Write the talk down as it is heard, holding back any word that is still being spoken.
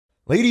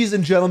Ladies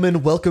and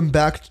gentlemen, welcome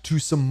back to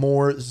some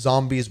more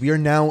zombies. We are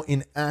now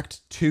in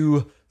Act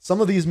 2. Some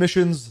of these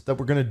missions that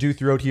we're going to do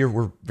throughout here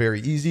were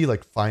very easy,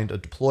 like find a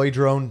deploy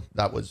drone.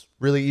 That was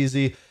really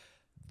easy.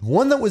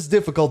 One that was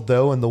difficult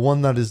though, and the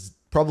one that is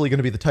probably going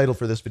to be the title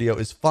for this video,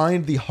 is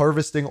find the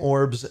harvesting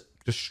orbs,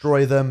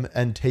 destroy them,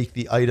 and take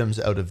the items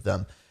out of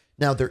them.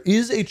 Now, there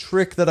is a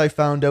trick that I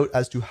found out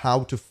as to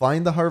how to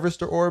find the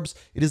harvester orbs.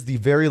 It is the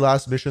very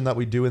last mission that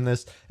we do in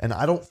this, and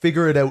I don't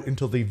figure it out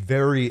until the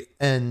very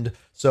end.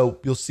 So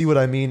you'll see what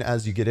I mean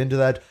as you get into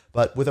that.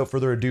 But without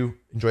further ado,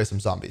 enjoy some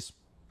zombies.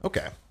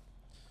 Okay.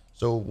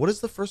 So what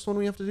is the first one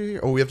we have to do here?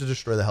 Oh, we have to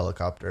destroy the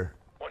helicopter.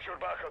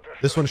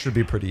 This one should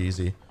be pretty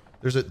easy.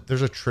 There's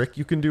a trick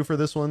you can do for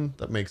this one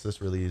that makes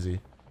this really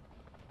easy.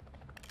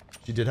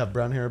 She did have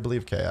brown hair, I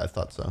believe. Okay, I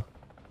thought so.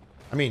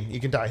 I mean, you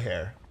can dye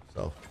hair,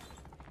 so...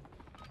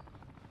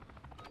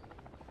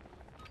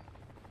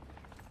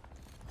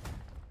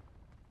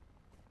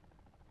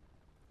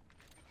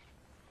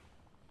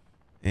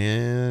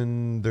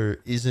 And there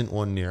isn't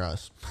one near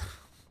us.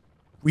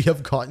 We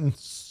have gotten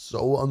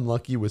so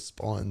unlucky with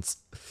spawns.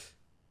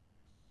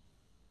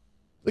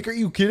 Like, are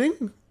you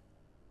kidding?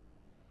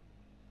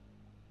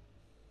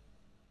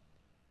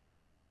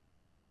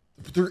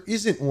 There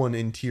isn't one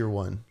in tier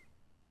 1.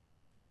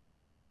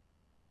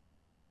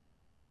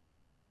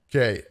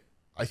 Okay.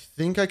 I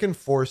think I can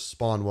force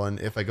spawn one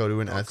if I go to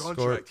an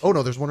escort. Oh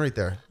no, there's one right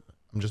there.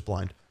 I'm just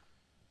blind.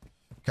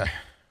 Okay.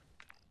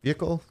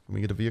 Vehicle? Can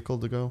we get a vehicle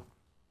to go?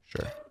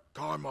 Sure.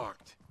 Car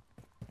marked.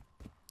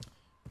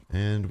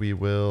 And we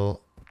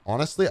will...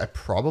 Honestly, I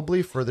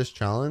probably, for this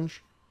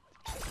challenge,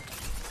 I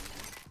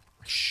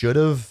should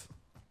have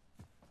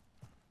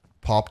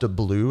popped a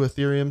blue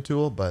Ethereum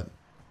tool, but...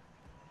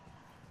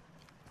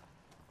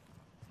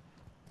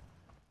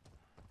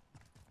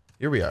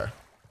 Here we are.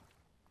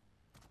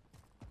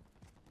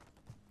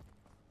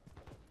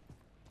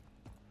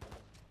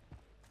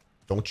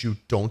 Don't you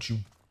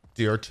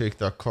dare take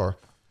that car.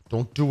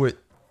 Don't do it.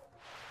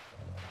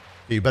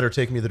 You better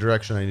take me the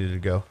direction I needed to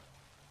go.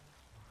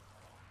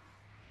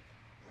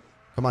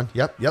 Come on.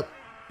 Yep.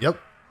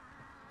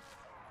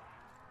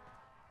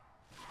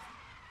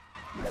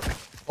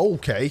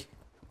 Okay.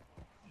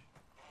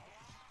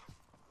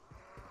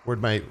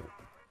 Where'd my...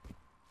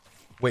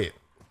 Wait.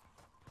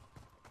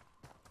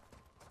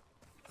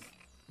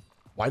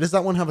 Why does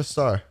that one have a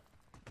star?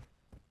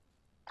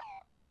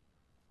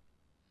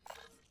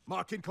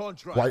 Marking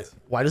contract.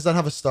 Why does that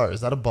have a star?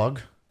 Is that a bug?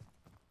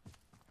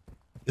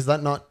 Is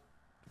that not...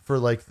 for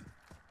like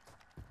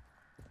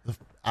the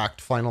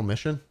act final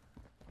mission,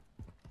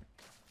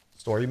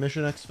 story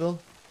mission exfil?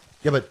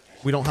 Yeah, but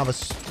we don't have a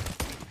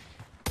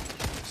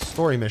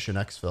story mission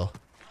exfil.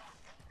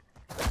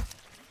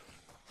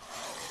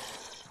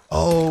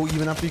 Oh,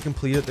 even after you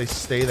complete it, they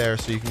stay there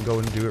so you can go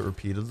and do it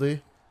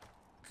repeatedly.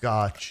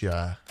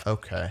 Gotcha.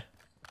 Okay.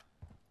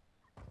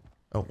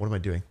 Oh, what am I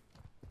doing?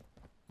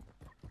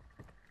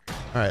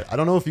 All right. I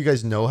don't know if you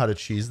guys know how to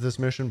cheese this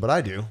mission, but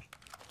I do.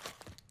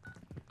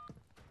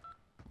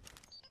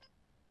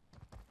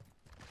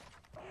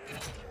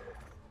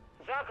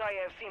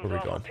 Where are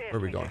we going? Where are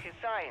we going?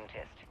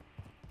 Scientist.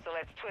 So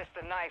let's twist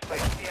the knife by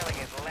stealing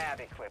his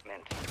lab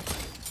equipment.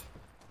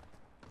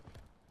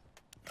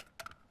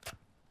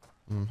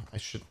 I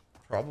should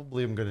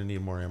probably... I'm gonna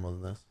need more ammo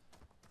than this.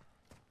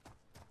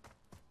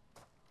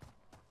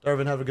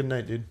 Darwin, have a good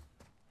night, dude.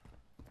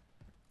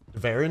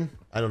 Varen?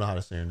 I don't know how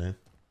to say your name.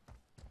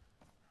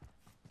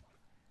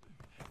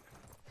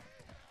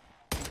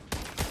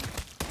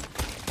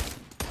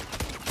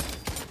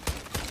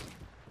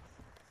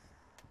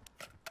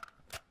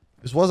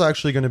 This was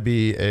actually going to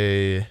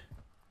be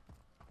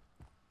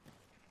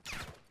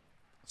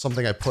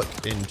something I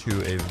put into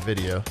a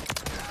video.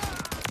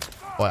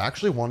 Oh, I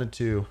actually wanted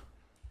to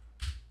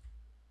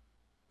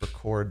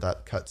record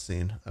that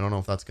cutscene. I don't know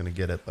if that's going to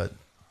get it, but...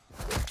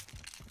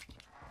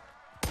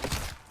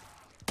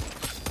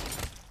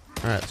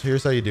 Alright, so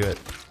here's how you do it.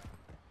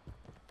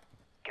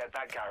 Get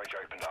that garage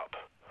opened up.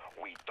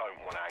 We don't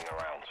want to hang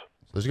around. So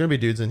there's going to be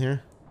dudes in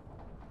here.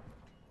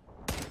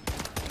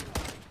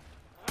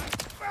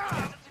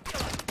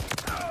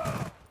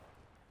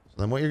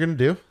 Then what you're going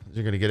to do is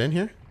you're going to get in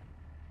here.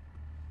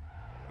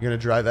 You're going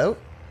to drive out.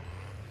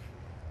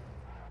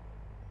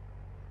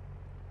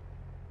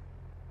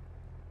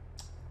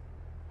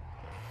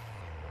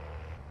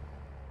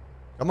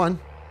 Come on.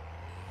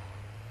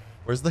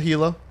 Where's the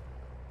helo?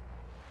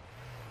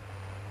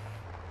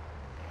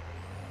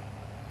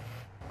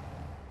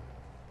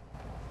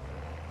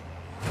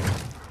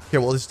 Okay,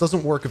 well, this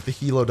doesn't work if the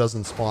helo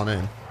doesn't spawn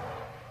in.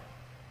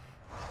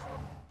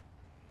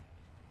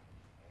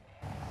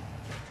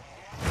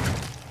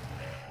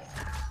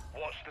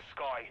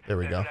 There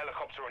we go.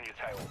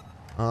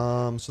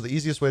 So the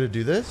easiest way to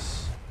do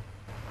this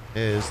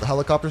is the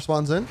helicopter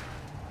spawns in.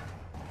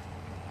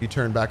 You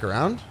turn back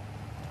around.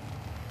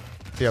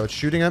 See how it's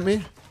shooting at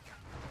me?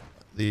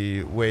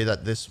 The way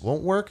that this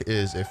won't work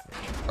is if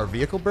our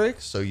vehicle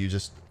breaks, so you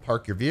just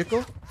park your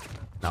vehicle.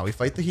 Now we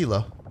fight the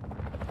helo.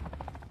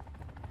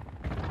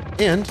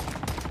 And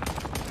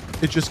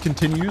it just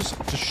continues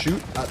to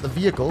shoot at the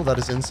vehicle that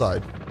is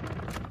inside.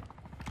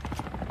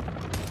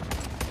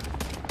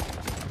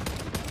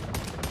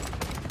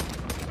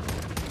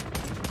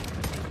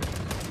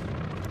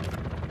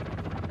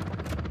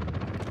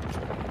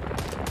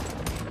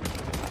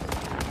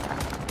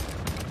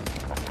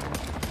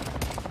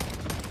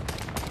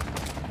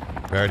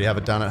 We already have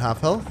it down at half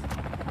health.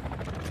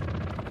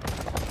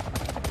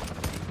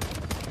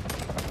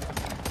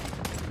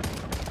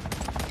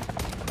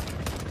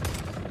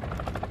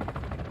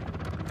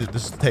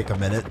 This will take a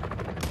minute.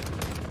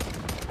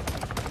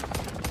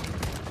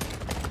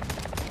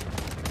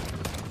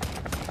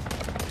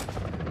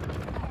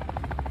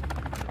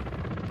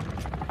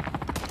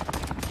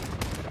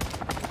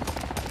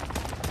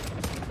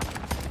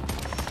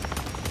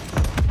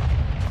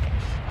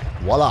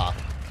 Voila.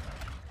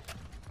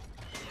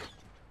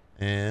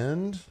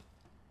 And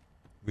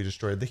we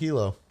destroyed the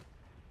helo.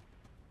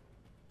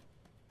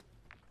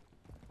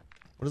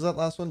 What is that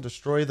last one?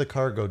 Destroy the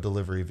cargo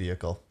delivery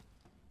vehicle.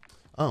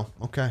 Oh,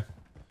 okay.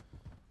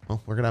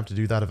 Well, we're going to have to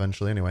do that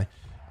eventually anyway.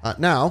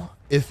 Now,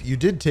 if you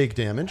did take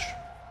damage,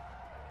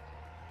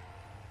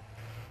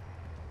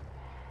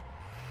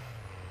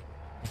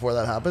 before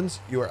that happens,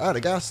 you are at a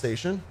gas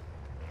station.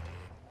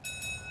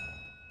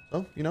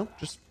 So, you know,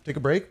 just take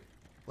a break,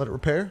 let it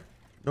repair,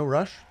 no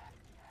rush,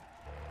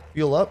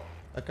 fuel up,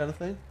 that kind of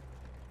thing.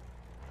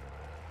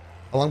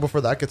 How long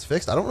before that gets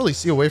fixed? I don't really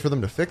see a way for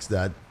them to fix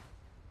that.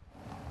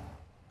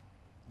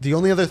 The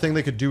only other thing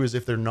they could do is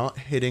if they're not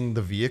hitting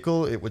the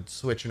vehicle, it would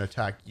switch and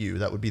attack you.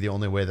 That would be the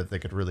only way that they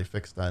could really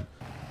fix that.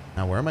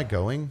 Now, where am I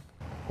going?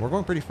 We're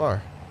going pretty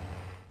far.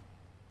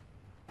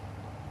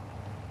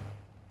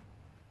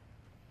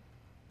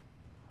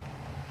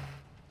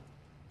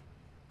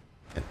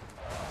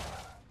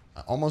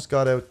 I almost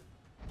got out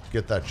to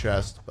get that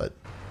chest, but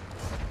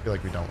I feel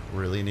like we don't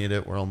really need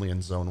it. We're only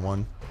in zone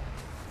 1.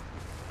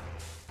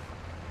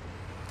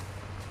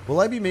 Will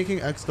I be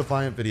making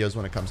X-Defiant videos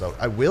when it comes out?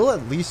 I will,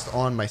 at least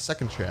on my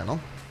second channel.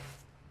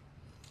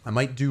 I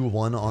might do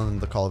one on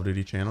the Call of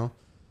Duty channel.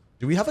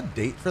 Do we have a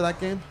date for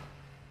that game?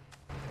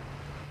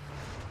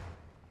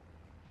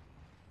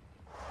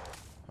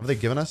 Have they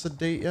given us a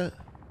date yet?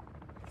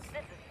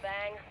 This is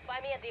Fang.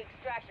 Find me at the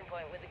extraction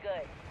point with the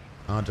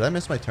goods. Did I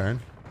miss my turn?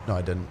 No,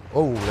 I didn't.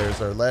 Oh,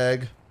 there's our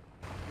leg.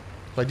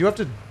 So I do have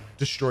to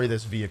destroy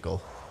this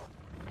vehicle.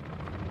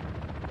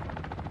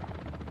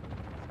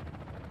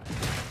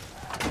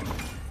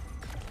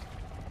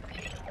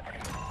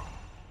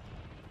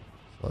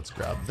 Let's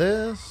grab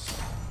this.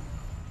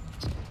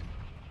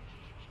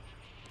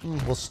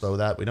 We'll stow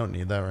that. We don't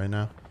need that right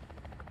now.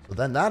 So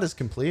then that is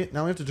complete.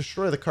 Now we have to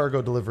destroy the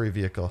cargo delivery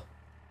vehicle.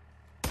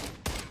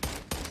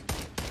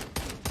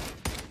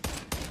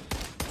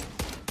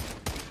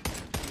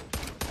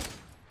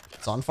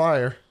 It's on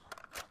fire.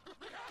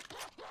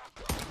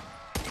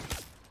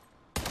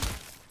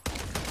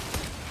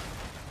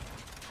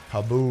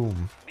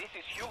 Kaboom.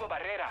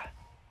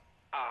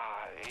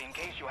 In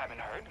case you haven't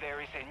heard,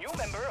 there is a new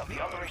member of the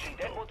Operation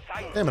Deadwood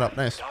site. Name it up,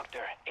 nice. Dr.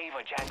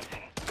 Ava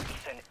Jansen.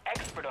 She's an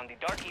expert on the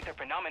dark ether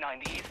phenomena in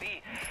the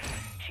EC.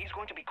 She's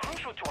going to be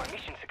crucial to our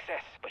mission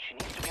success, but she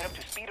needs to get up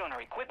to speed on her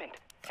equipment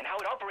and how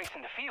it operates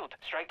in the field.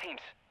 Strike teams,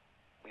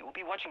 we will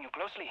be watching you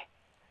closely.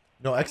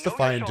 No,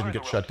 X-Defiant didn't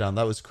get shut down.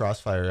 That was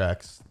Crossfire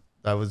X.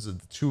 That was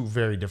two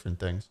very different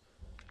things.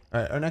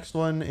 All right, our next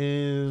one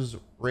is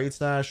Raid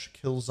Stash,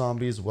 kill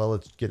zombies while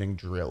it's getting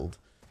drilled.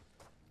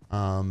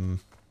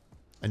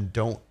 And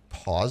don't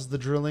pause the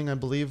drilling, I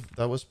believe.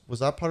 That was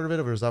that part of it,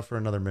 or was that for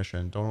another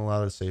mission? Don't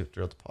allow the safe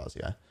drill to pause,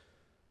 yeah.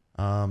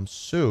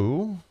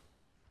 So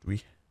do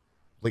we,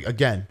 like,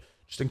 again,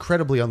 just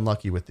incredibly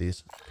unlucky with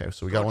these. Okay,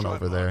 so we got one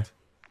over there.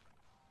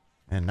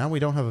 And now we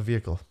don't have a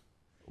vehicle.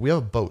 We have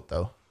a boat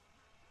though.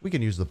 We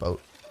can use the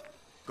boat.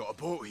 Got a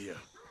boat here.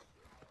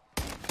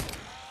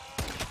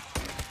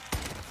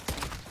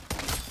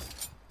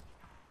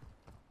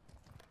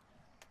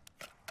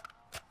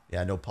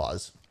 Yeah, no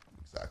pause.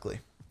 Exactly.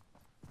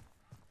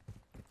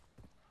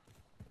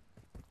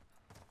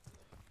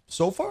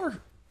 So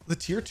far, the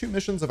tier 2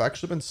 missions have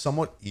actually been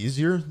somewhat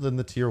easier than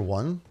the tier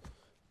 1.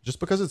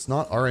 Just because it's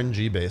not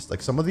RNG based.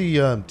 Like some of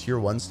the tier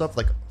 1 stuff,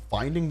 like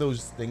finding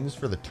those things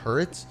for the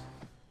turrets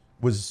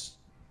was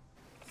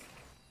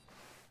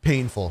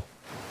painful.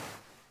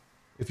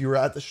 If you were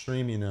at the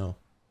stream, you know.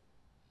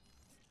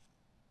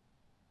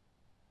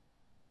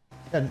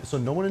 And so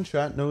no one in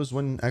chat knows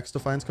when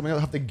X-Defiant's coming out.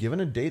 Have they given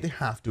a date? They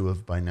have to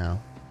have by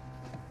now.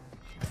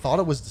 I thought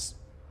it was this.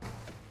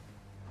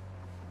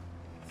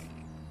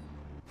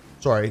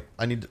 Sorry,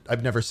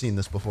 I've never seen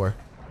this before.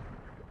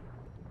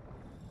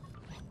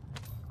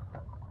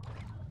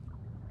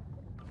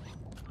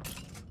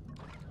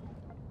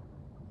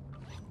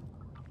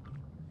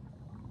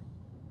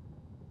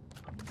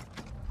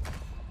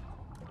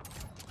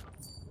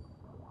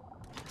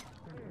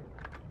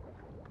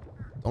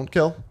 Don't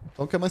kill.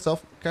 Don't kill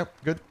myself. Okay,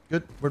 good,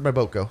 good. Where'd my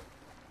boat go?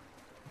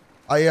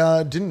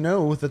 I didn't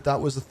know that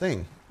that was a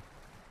thing.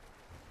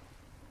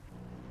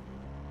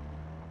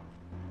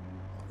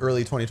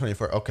 Early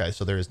 2024. Okay,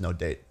 so there is no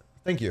date.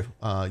 Thank you.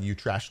 You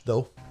trashed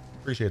though.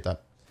 Appreciate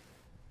that.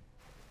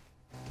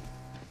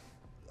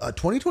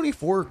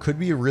 2024 could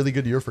be a really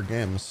good year for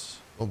games.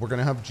 Well, we're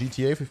gonna have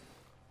GTA.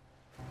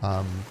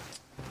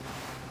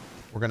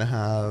 We're gonna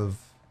have.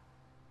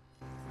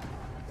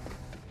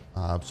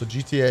 So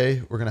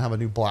GTA. We're gonna have a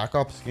new Black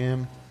Ops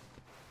game.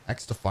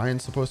 X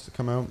Defiance supposed to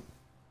come out.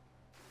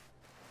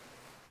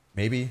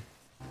 Maybe.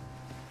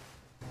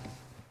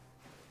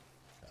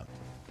 Yeah.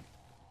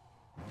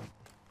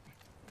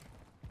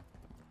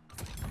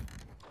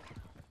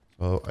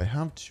 So I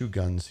have 2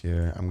 guns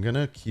here. I'm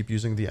gonna keep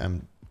using the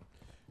M.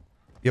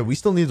 Yeah, we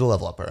still need to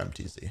level up our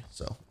MTZ,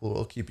 so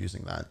we'll keep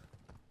using that.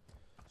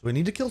 So we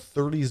need to kill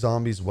 30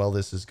 zombies while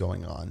this is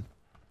going on.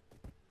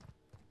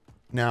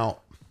 Now,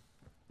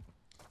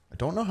 I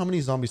don't know how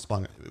many zombies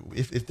spawn.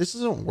 If this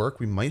doesn't work,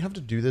 we might have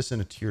to do this in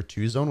a tier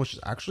 2 zone, which is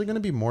actually going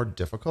to be more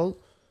difficult.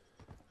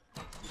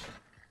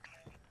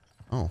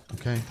 Oh,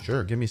 okay,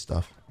 sure, give me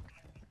stuff.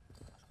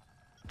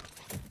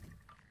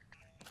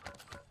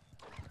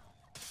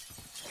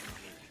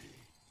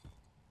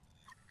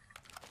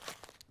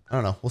 I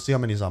don't know. We'll see how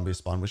many zombies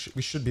spawn.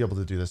 We should be able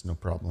to do this, no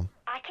problem.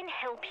 I can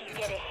help you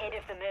get ahead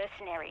of the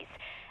mercenaries,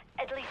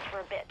 at least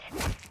for a bit.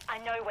 I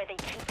know where they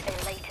keep their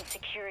latest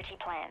security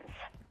plans.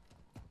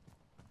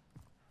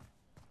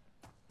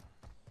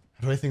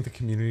 How do I think the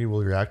community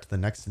will react to the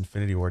next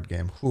Infinity Ward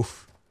game?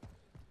 Oof.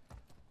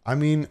 I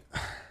mean,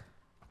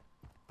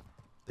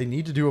 they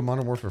need to do a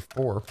Modern Warfare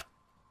 4.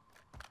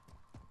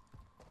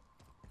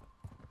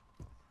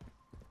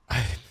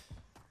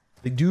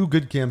 They do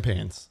good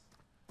campaigns.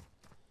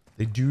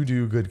 They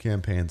do good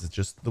campaigns. It's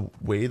just the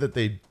way that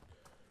they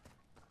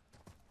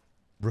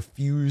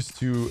refuse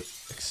to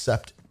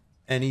accept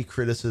any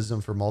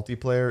criticism for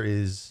multiplayer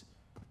is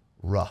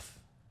rough.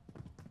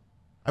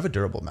 I have a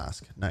durable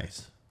mask.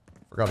 Nice.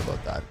 Forgot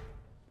about that.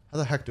 How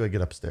the heck do I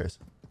get upstairs?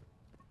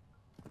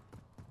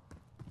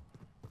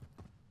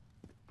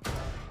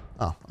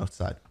 Oh,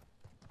 outside.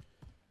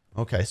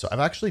 Okay, so I've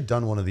actually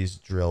done one of these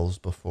drills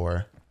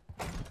before.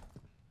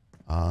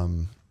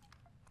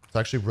 It's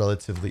actually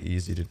relatively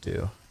easy to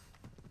do.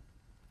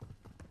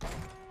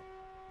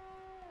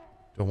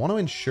 Do I want to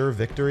ensure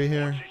victory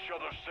here? Watch each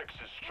other's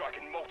sixes,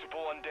 tracking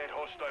multiple undead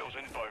hostiles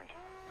inbound.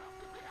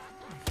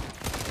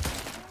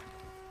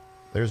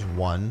 There's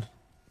one.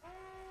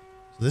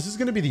 So this is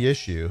going to be the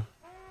issue.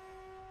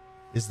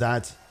 Is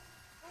that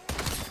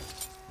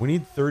we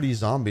need 30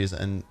 zombies,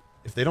 and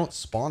if they don't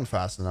spawn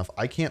fast enough,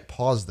 I can't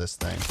pause this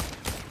thing.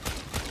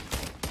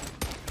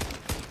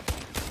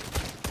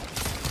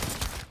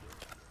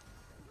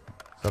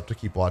 So I have to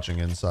keep watching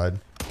inside.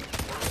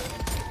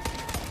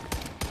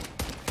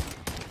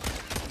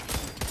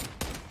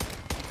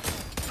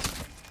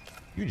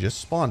 You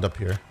just spawned up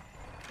here.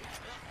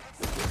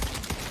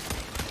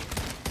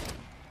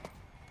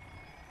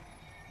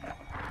 I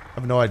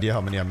have no idea how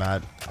many I'm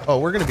at. Oh,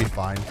 we're gonna be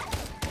fine.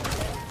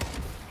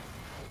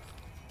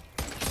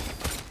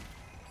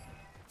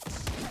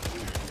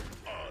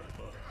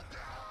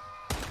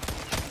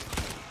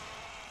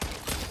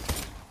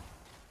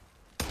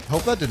 I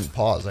hope that didn't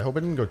pause. I hope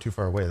it didn't go too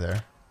far away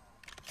there.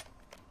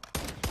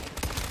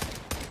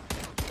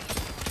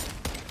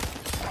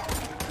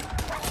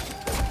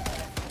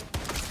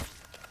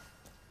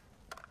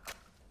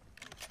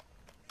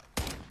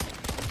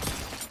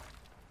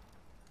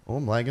 Oh,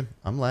 I'm lagging.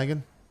 I'm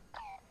lagging.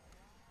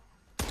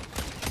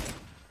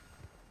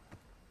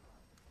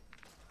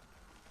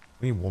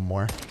 We need one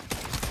more.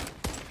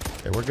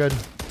 Okay, we're good.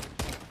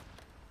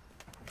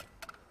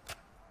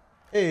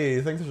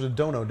 Hey, thanks for the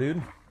dono,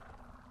 dude.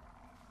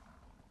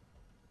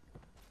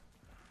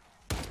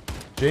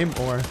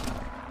 Jamor.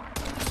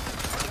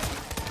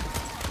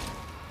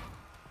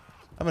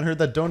 Haven't heard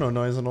that dono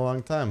noise in a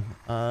long time.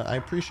 I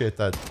appreciate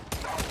that.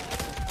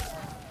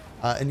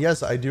 And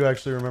yes, I do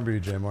actually remember you,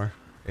 Jamor.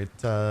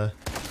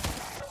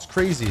 It's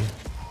crazy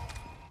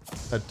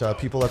that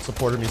people that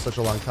supported me such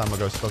a long time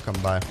ago still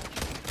come by.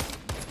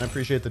 I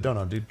appreciate the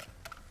dono, dude.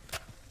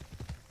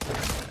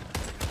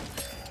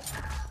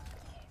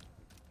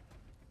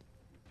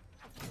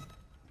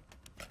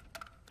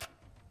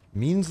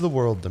 Means the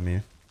world to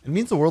me. It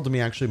means the world to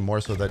me actually more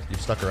so that you've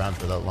stuck around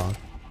for that long.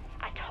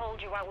 I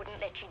told you I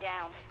wouldn't let you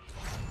down.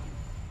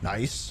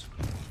 Nice.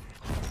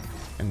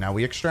 And now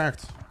we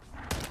extract.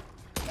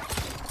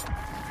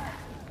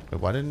 Wait,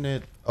 why didn't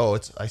it? Oh,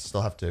 it's. I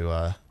still have to.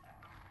 I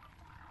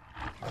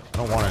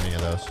don't want any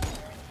of those. Are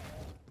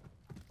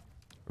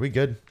we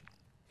good?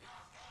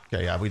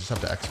 Okay, yeah, we just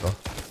have to exfil.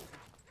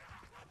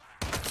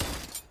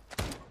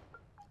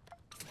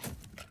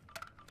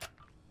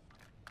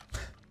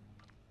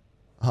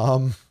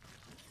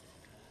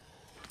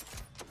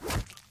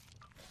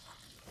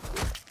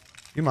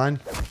 You mind?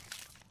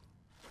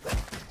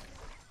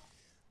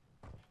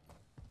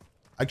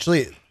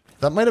 Actually,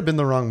 that might have been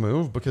the wrong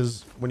move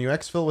because when you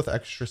exfil with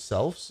extra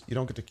selves, you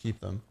don't get to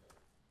keep them.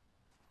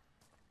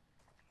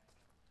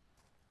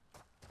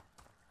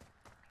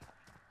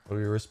 But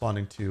we were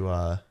responding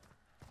to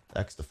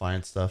X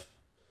Defiant stuff.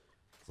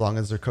 As long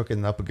as they're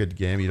cooking up a good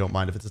game, you don't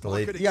mind if it's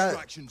delayed. Yeah,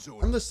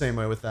 I'm the same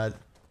way with that.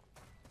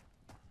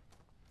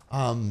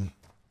 The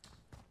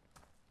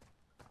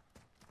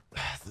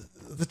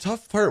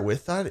tough part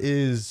with that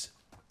is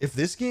if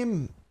this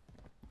game,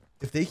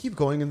 if they keep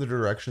going in the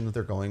direction that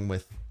they're going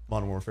with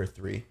Modern Warfare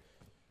 3,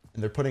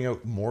 and they're putting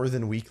out more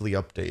than weekly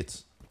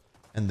updates,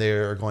 and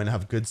they're going to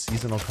have good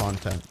seasonal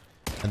content,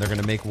 and they're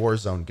going to make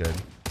Warzone good,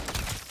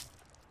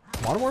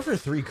 Modern Warfare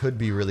 3 could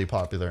be really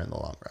popular in the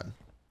long run.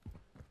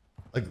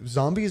 Like,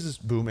 Zombies is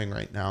booming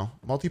right now.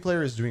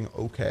 Multiplayer is doing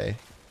okay.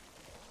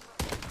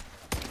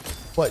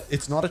 But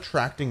it's not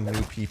attracting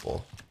new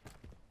people.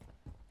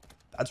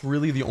 That's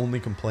really the only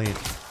complaint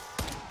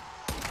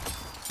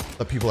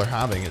that people are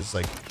having is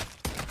like,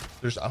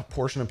 there's a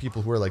portion of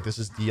people who are like, this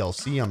is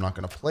DLC, I'm not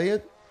going to play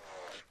it.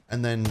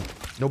 And then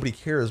nobody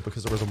cares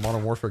because there was a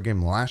Modern Warfare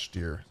game last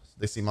year.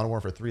 They see Modern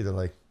Warfare 3, they're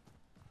like,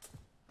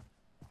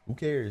 who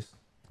cares?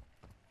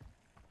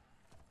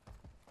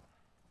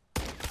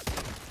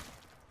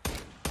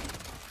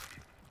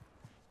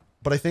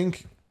 But I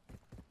think,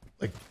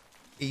 like,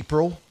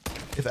 April,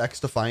 if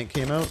X Defiant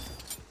came out,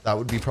 that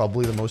would be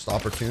probably the most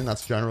opportune.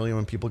 That's generally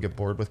when people get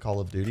bored with Call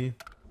of Duty.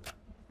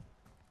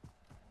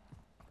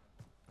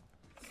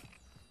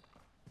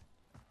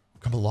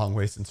 Come a long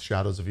way since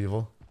Shadows of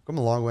Evil. Come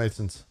a long way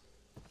since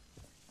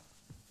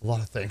a lot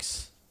of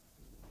things.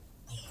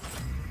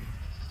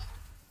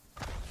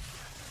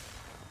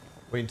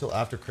 Wait until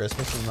after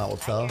Christmas and that will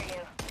tell.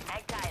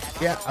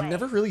 Yeah, I've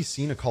never really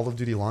seen a Call of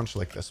Duty launch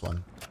like this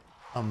one.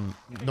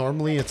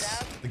 Normally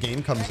it's the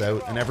game comes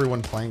out and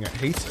everyone playing it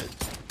hates it.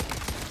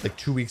 Like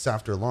 2 weeks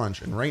after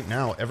launch, and right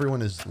now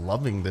everyone is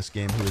loving this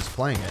game who is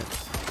playing it.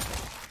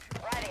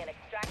 Riding an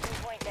extraction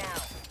point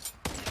now.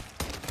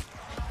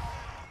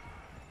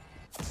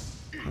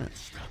 Right.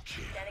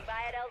 Standing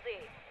by at LZ.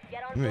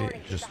 Get on Let board me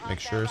and just keep the make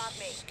sure.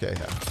 hostiles off me. Okay,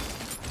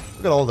 yeah.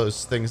 Look at all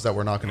those things that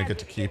we're not going to get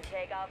to keep.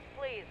 Take off.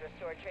 Please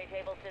restore tray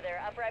tables to their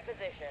upright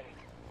position.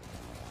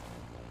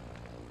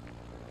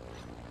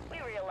 We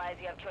realize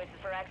you have choices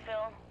for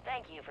exfil.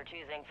 Thank you for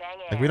choosing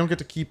Fang Air. Like, we don't get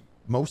to keep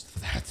most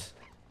of that.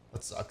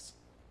 That sucks.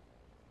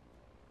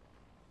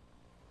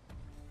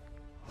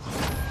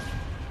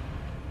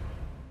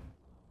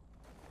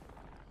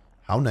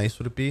 How nice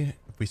would it be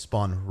if we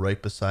spawn right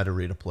beside a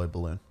redeploy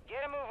balloon?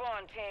 Get a move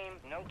on, team.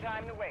 No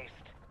time to waste.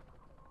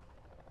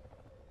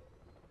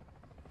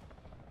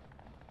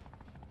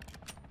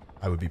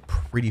 I would be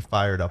pretty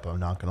fired up, I'm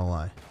not gonna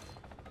lie.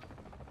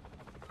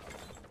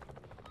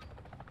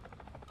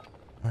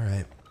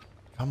 Alright.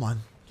 Come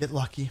on. Get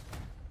lucky.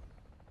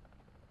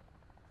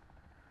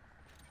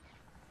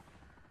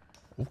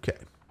 Okay.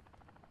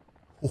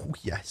 Oh,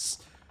 yes.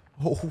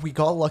 Oh, we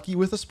got lucky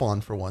with a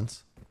spawn for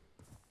once.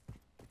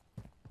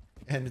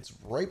 And it's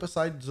right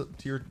beside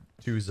tier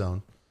 2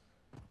 zone.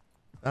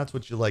 That's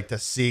what you like to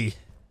see.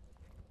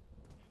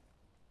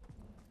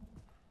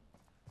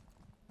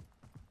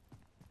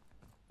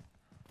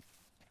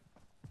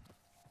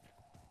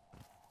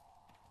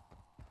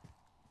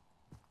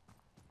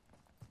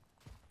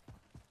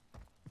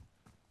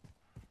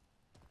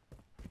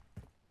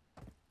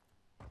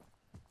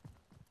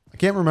 I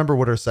can't remember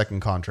what our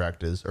second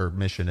contract is, or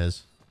mission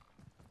is.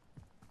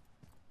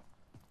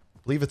 I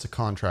believe it's a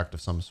contract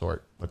of some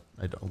sort, but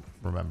I don't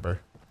remember.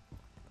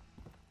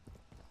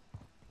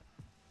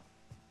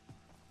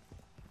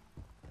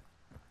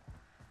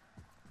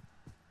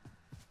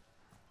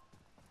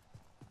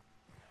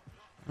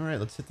 All right,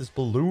 let's hit this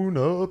balloon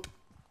up.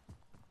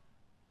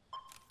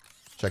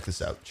 Check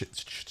this out.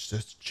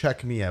 Just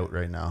check me out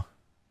right now.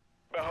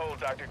 Behold,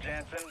 Dr.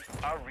 Jansen,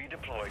 our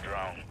redeploy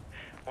drone.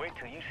 Wait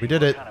till you see We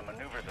did what it. kind of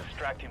maneuvers a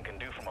strike team can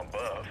do from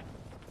above.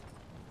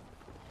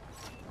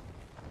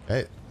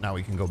 Okay, now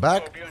we can go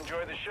back. Hope you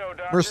enjoy the show,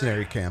 Doctor.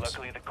 Mercenary camps.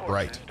 Luckily, the corpses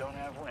Right. don't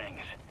have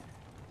wings.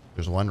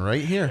 There's one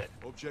right here.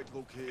 Object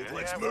located. Do they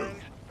Let's have move.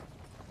 wings?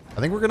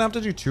 I think we're gonna have to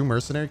do 2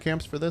 mercenary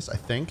camps for this, I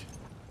think.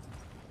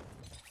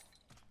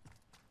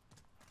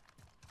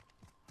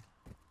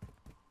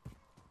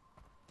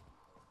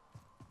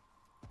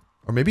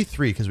 Or maybe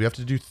 3, because we have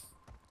to do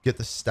get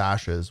the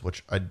stashes,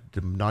 which I'm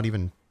not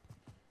even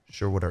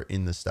sure what are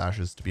in the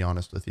stashes, to be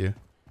honest with you.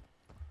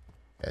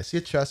 Okay, I see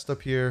a chest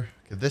up here.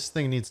 Okay, this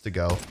thing needs to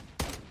go.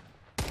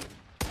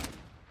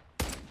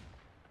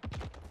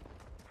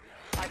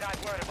 I got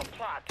word of a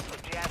plot to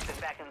put Jansen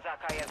back in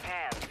Zakayev's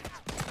hands.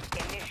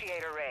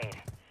 Initiate a raid.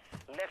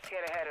 Let's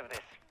get ahead of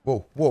this.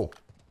 Whoa, whoa.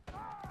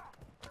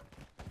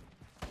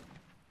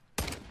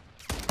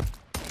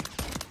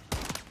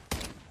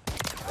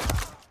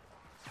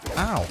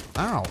 Ow,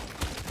 ow. I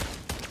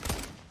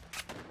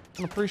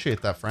don't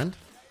appreciate that, friend.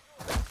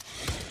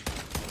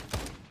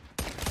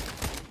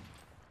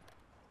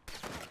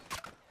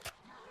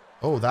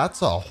 Oh,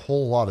 that's a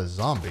whole lot of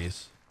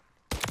zombies.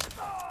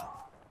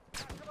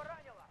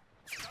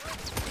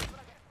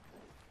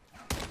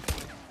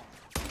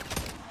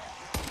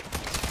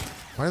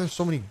 Why are there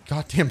so many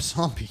goddamn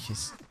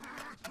zombies?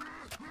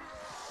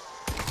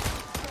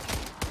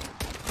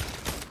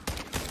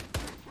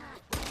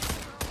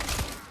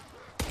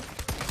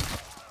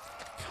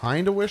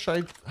 Kinda wish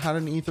I had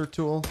an ether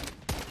tool.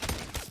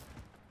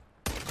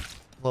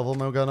 Level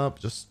my gun up.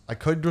 I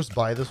could just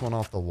buy this one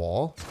off the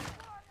wall.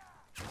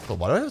 refill.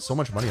 Why do I have so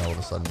much money all of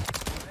a sudden?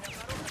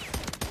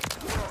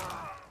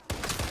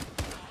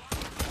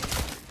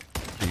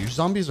 Dude, you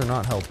zombies are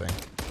not helping. Can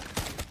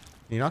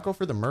you not go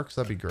for the mercs?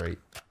 That'd be great.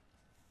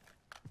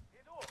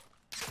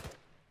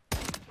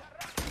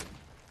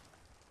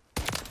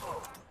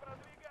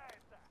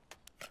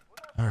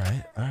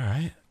 Alright,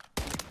 alright.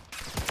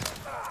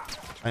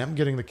 I am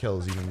getting the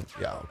kills even.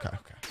 Yeah, okay,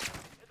 okay.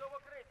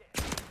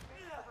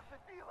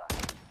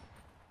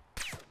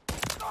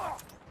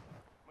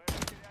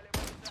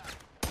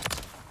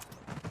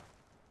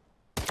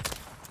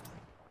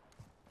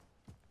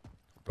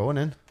 Going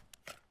in.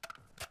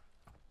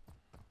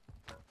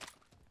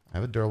 I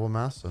have a durable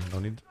mass, so no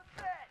need.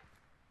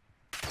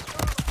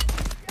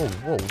 Whoa,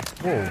 whoa,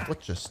 whoa.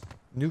 What just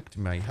nuked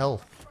my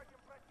health?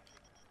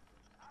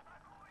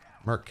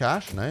 Merc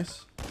cash,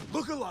 nice.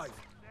 Look alive.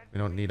 We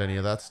don't need any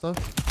of that stuff.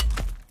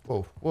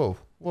 Whoa, whoa,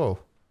 whoa.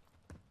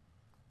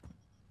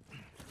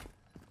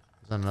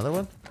 Is that another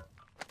one?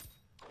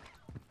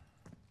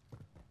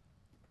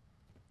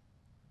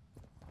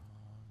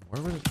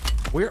 Where was it?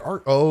 Where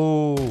are...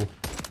 Oh.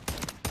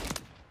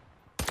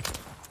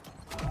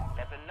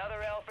 That's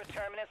another L for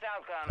Terminus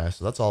outcome. Okay,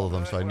 so that's all of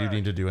them. So I do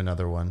need to do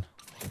another one.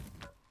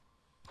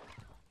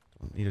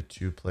 Don't need a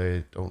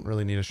 2-plate. Don't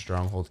really need a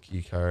stronghold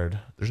key card.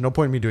 There's no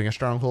point in me doing a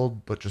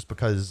stronghold, but just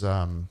because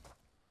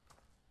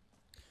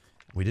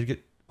we did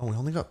get... Oh, we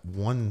only got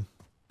one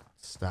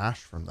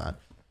stash from that.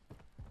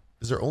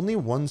 Is there only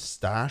one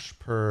stash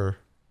per...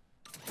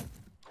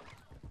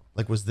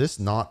 Like, was this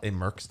not a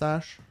merc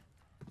stash?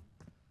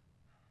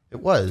 It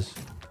was.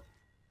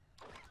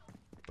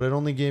 But it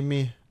only gave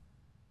me...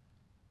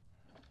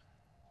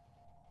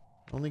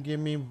 Only gave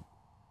me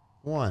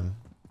one.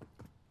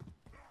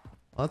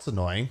 Well, that's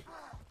annoying.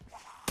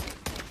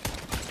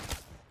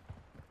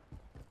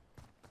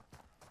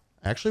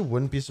 I actually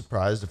wouldn't be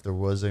surprised if there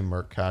was a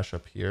merc cache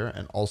up here,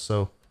 and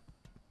also...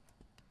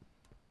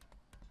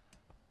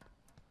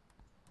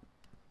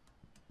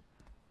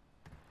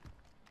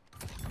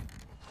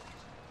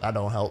 That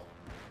don't help.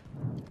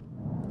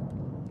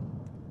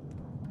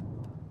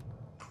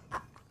 I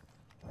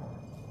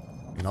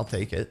mean, I'll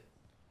take it.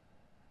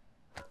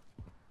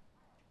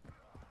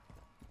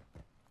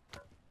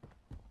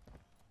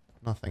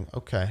 Nothing.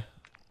 Okay. Let's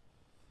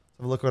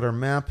have a look at our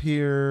map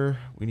here.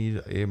 We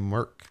need a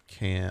merc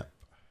camp.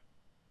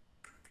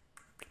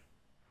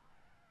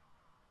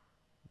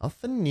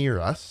 Nothing near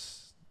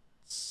us.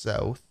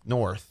 South.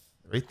 North.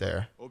 Right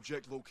there.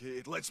 Object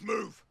located. Let's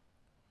move.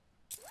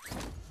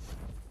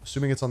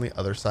 Assuming it's on the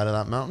other side of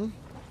that mountain.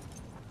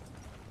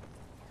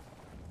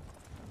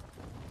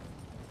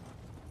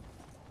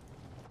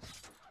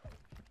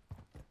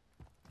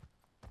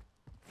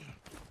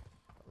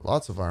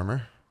 Lots of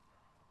armor.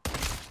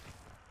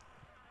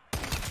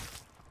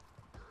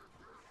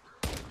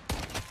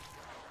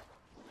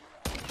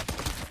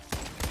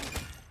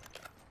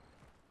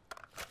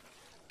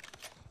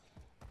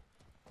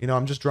 You know,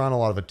 I'm just drawing a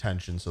lot of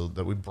attention so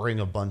that we bring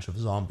a bunch of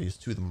zombies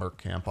to the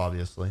merc camp,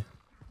 obviously.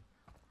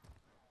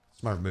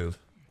 Smart move.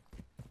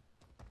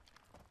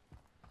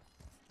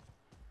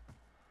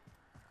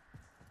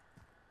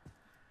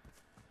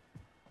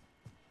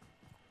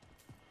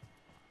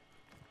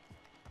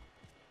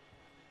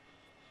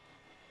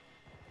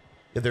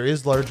 Yeah, there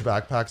is large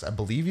backpacks. I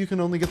believe you can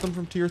only get them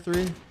from tier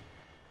 3.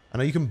 I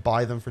know you can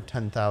buy them for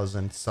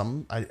 10,000.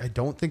 Some, I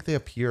don't think they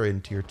appear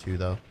in tier 2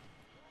 though.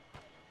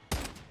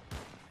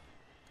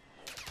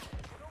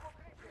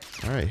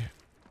 Alright.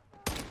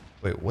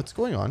 Wait, what's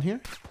going on here?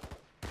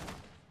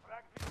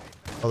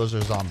 Oh, those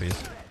are zombies.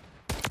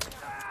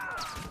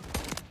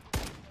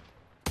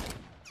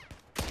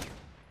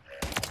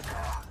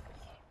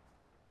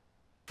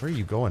 Where are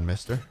you going,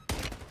 mister?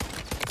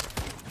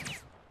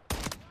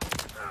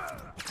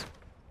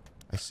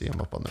 I see him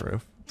up on the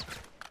roof.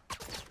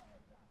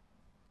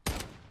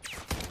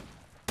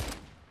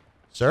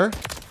 Sir?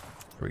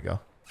 Here we go.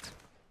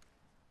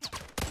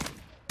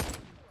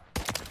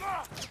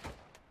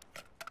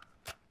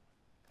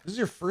 This is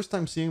your first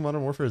time seeing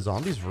Modern Warfare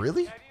zombies?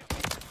 Really?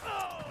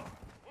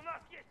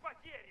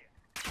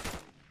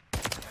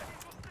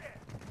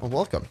 Well,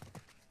 welcome.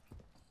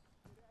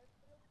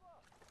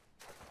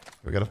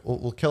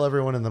 We'll kill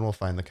everyone and then we'll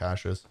find the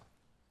caches.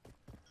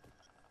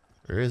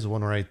 There is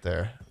one right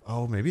there.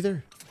 Oh, maybe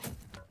there...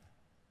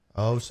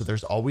 Oh, so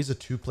there's always a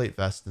 2-plate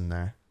vest in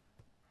there.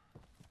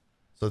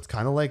 So it's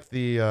kind of like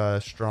the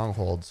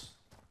strongholds.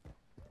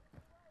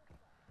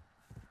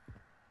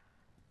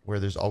 Where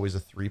there's always a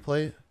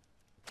 3-plate.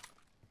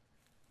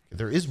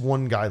 There is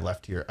one guy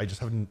left here. I just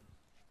haven't...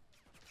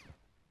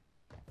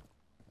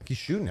 Like he's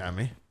shooting at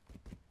me.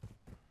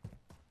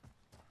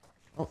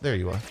 Oh, there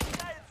you are.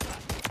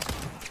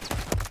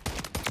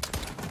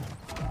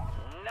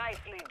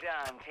 Nicely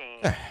done,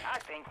 team. I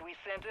think we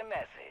sent a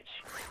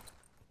message.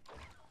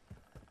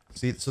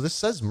 See, so this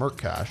says merc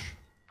cache.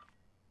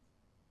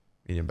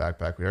 Medium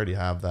backpack. We already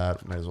have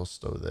that. Might as well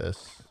stow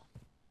this.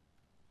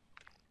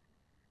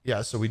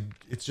 Yeah, so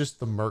it's just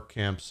the merc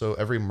camp. So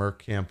every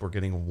merc camp, we're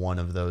getting one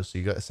of those. So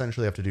you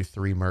essentially have to do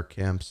 3 merc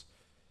camps.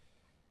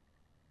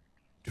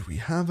 Do we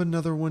have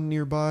another one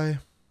nearby?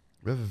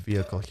 We have a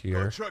vehicle Got a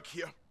here. truck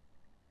here.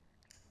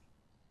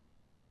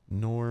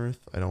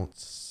 North, I don't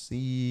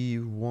see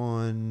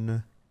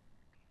one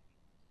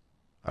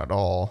at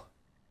all.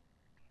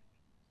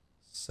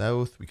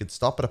 South, we could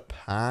stop at a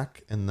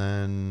pack and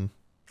then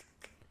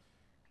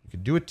we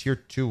could do a tier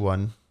 2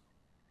 one.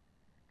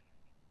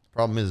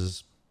 Problem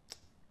is,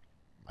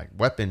 my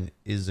weapon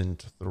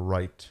isn't the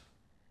right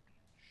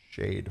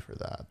shade for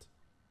that.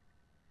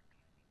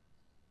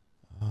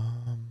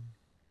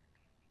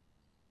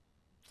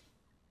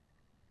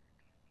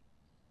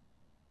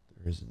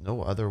 There's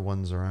no other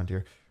ones around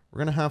here. We're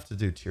going to have to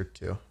do tier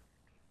 2.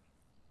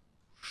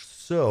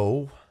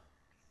 So,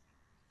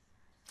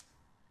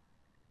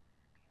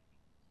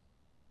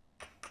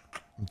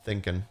 I'm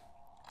thinking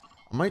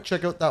I might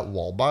check out that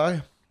wall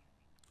buy.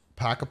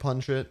 Pack a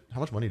punch it.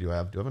 How much money do I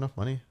have? Do I have enough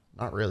money?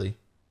 Not really.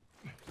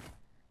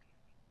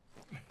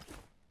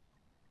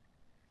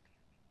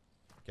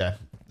 Okay,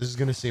 this is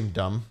going to seem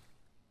dumb.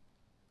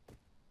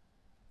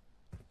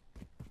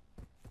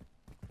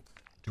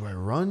 Do I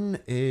run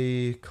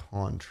a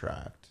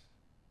contract?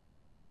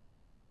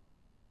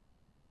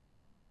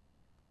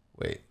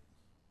 Wait.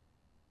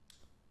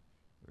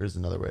 There's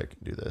another way I can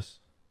do this.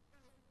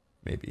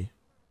 Maybe.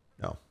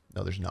 No,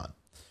 there's not.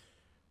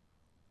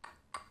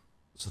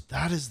 So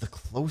that is the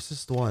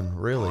closest one,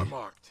 really. Car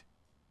marked.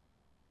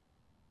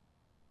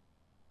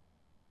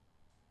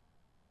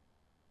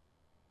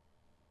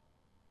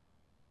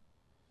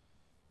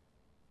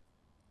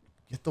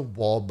 Get the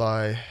wall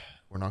by.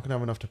 We're not going to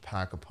have enough to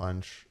pack a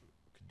punch.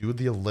 Do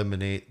the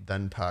eliminate,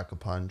 then pack a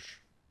punch.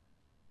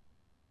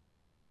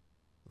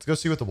 Let's go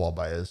see what the wall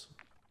buy is.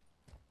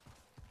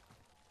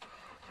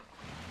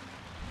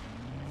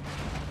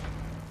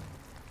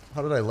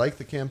 How did I like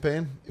the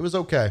campaign? It was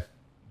okay.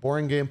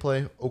 Boring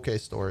gameplay, okay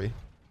story.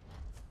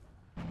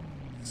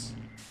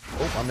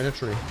 Oh, I'm in a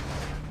tree.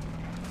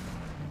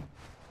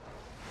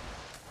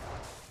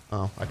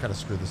 Oh, I kind of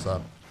screwed this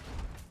up.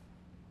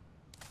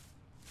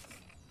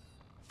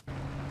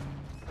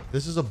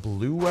 This is a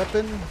blue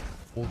weapon.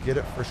 We'll get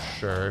it for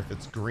sure. If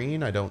it's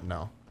green, I don't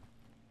know.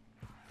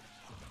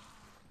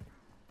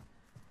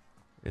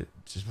 It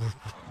just...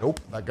 Nope,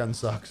 that gun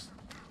sucks.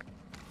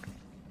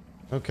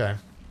 Okay.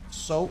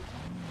 So...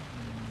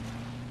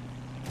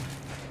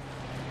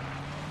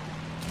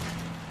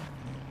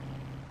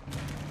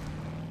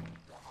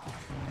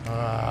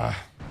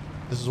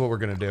 this is what we're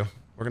going to do.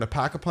 We're going to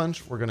pack a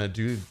punch. We're going to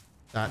do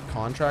that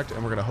contract.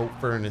 And we're going to hope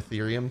for an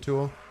Ethereum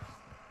tool.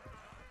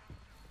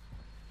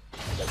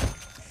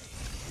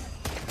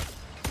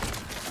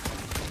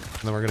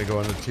 And then we're going to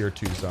go into tier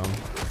 2 zone.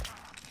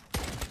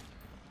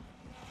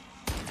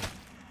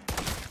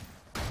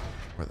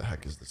 Where the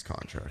heck is this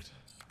contract?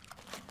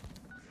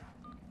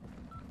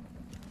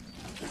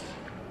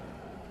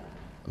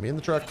 Let me in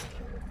the truck.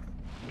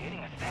 Getting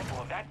a sample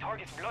of that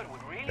target's blood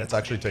would really... That's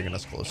actually taking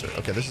us closer.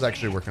 Okay, this is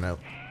actually working out.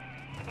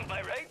 Am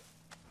I right?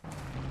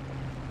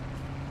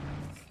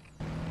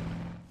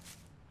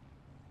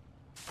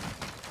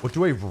 What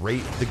do I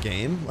rate the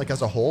game? Like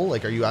as a whole?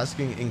 Like are you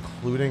asking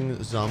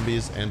including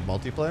zombies and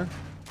multiplayer?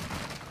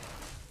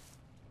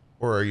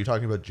 Or are you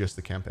talking about just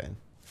the campaign?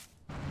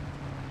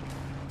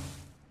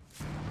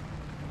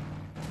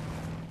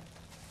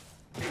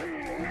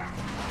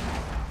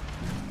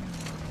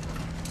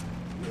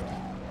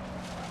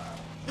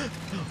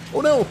 Oh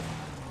no!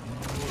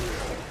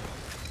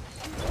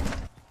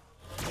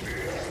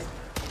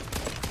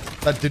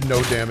 That did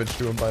no damage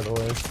to him, by the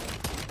way.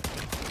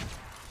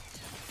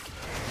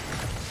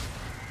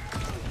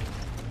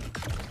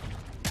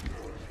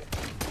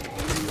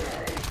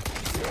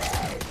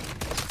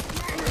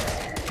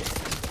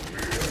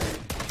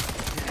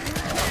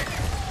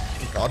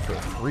 God, for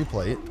a 3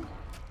 plate.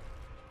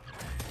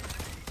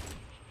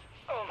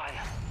 Oh man.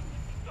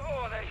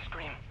 Oh, that is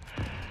scream.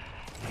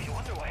 You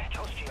wonder why I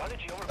chose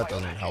geology over That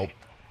doesn't biology. help.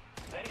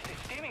 That is a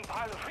steaming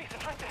pile of reason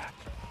right there.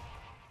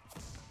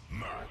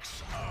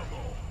 Max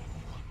ammo.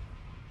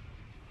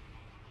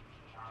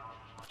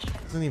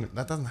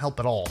 That doesn't help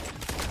at all.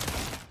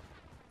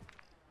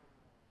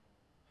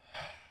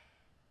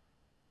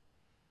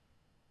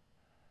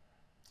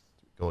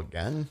 Go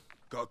again.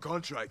 Got a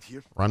contract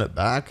here. Run it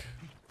back.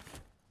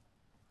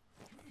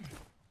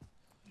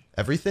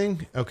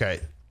 Everything?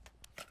 Okay.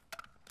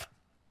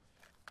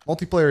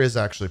 Multiplayer is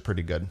actually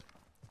pretty good.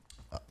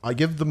 I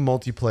give the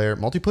multiplayer...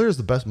 Multiplayer is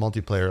the best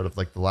multiplayer out of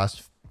like the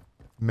last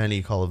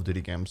many Call of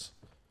Duty games.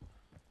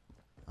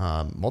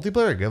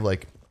 Multiplayer I give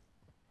like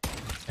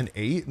an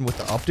 8, and with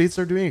the updates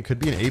they're doing, it could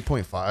be an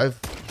 8.5.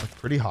 Like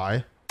pretty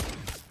high.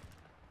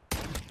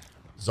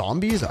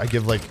 Zombies, I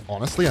give like,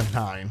 honestly, a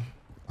 9.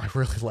 I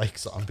really like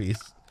zombies,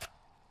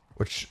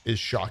 which is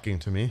shocking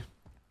to me.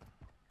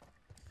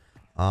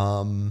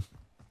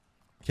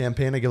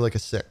 Campaign, I give like a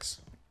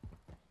 6.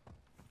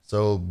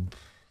 So,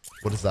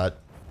 what is that?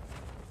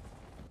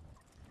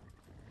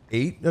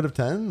 8 out of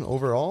 10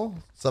 overall?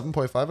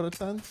 7.5 out of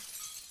 10?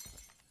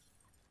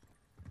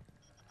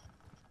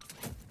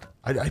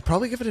 I'd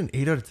probably give it an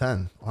 8 out of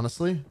 10,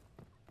 honestly.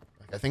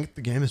 Like, I think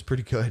the game is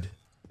pretty good.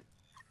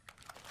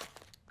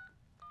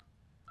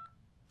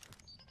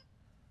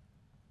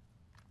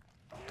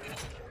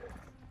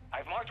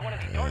 charge one of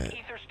the Dark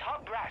Ether's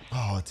top brass.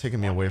 Oh, it's taking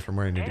me away from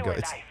where I need to go.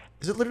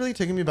 Is it literally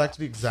taking me back to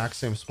the exact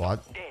same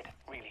spot? Dead,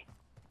 really.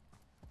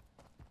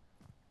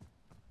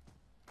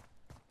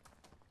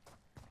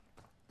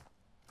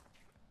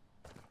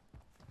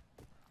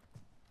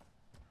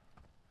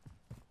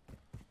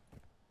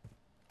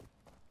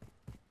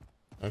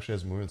 Actually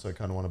has movement, so I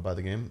kind of want to buy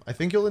the game. I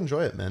think you'll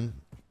enjoy it, man.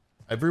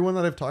 Everyone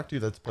that I've talked to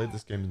that's played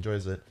this game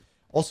enjoys it.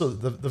 Also,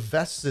 the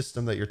vest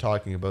system that you're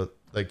talking about,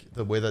 like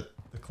the way that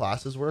the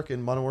classes work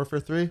in Modern Warfare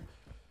 3,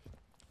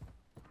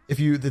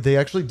 they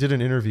actually did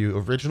an interview.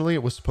 Originally,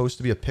 it was supposed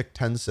to be a pick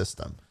 10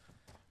 system,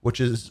 which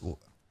is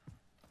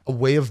a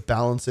way of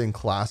balancing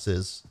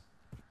classes.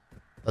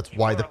 That's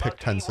why the pick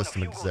 10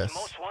 system exists.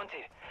 Is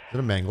it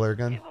a mangler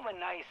again? Give him a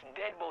nice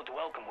deadbolt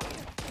welcome, will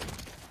you?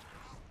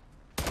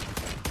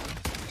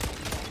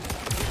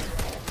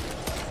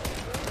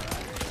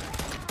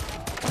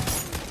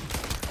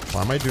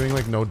 Why am I doing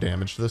like no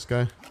damage to this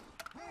guy?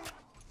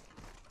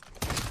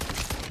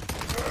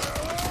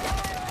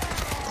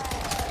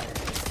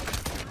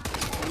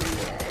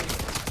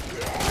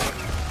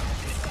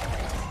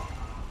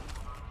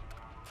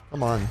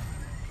 Come on.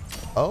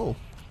 Oh.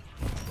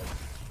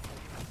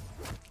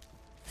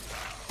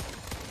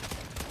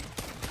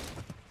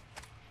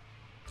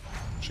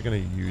 Actually gonna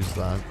use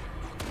that.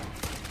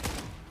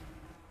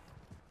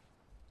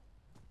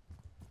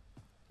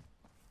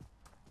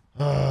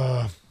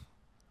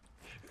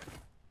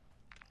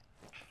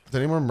 Does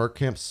any more merc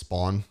camps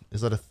spawn?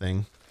 Is that a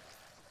thing?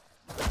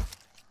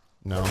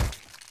 No.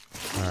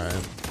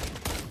 Alright.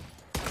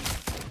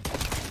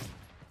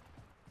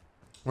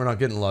 We're not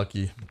getting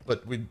lucky,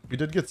 but we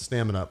did get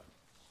stamina up,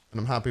 and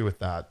I'm happy with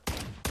that.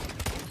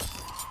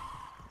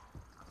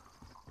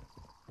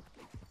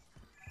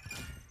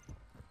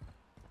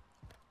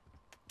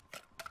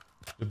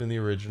 Should have been the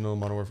original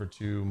Modern Warfare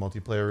 2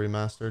 multiplayer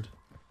remastered.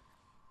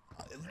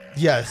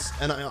 Yes,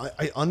 and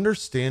I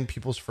understand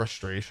people's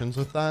frustrations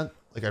with that.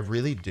 Like, I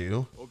really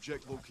do.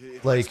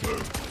 Like,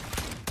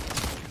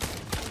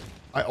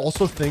 I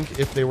also think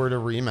if they were to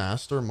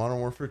remaster Modern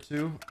Warfare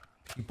 2,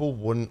 people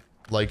wouldn't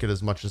like it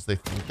as much as they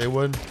think they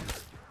would.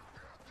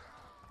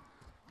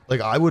 Like,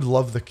 I would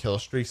love the kill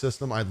streak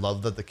system. I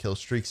love that the kill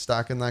streak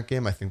stack in that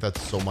game. I think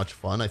that's so much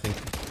fun. I think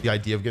the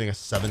idea of getting a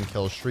 7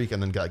 kill streak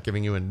and then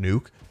giving you a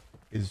nuke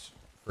is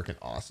freaking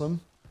awesome.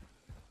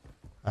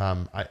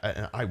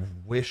 I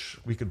wish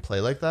we could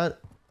play like that.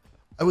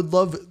 I would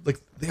love, like,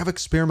 they have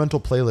experimental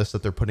playlists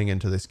that they're putting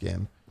into this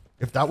game.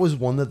 If that was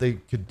one that they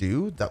could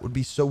do, that would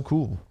be so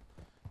cool.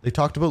 They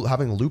talked about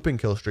having looping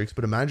kill streaks,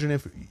 but imagine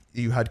if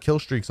you had kill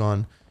streaks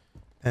on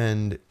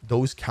and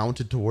those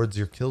counted towards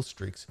your kill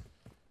streaks.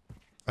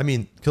 I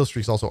mean, kill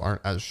streaks also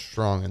aren't as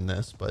strong in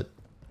this, but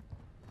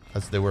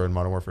as they were in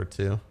Modern Warfare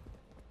 2.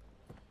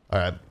 All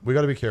right, we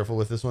got to be careful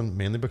with this one,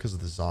 mainly because of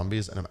the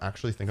zombies, and I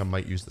actually think I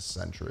might use the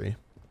sentry.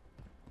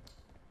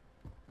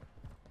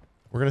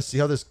 We're going to see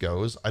how this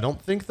goes. I don't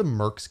think the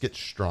mercs get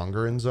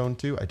stronger in Zone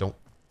 2. I don't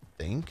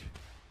think.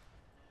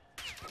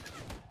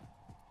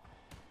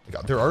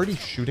 God, they're already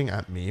shooting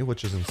at me,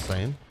 which is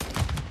insane.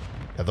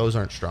 Yeah, those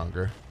aren't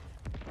stronger.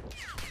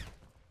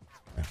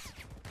 Okay.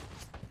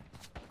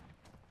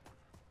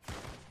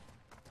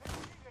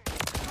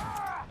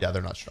 Yeah,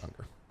 they're not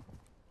stronger.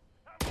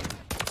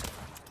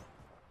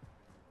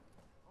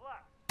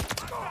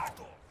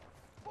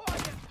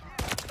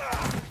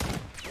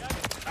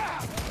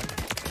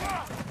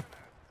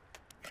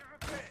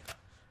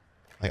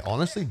 I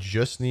honestly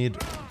just need...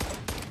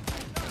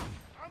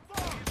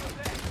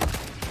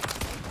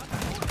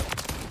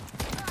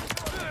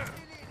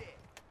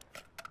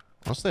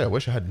 Honestly, I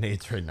wish I had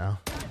nades right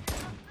now.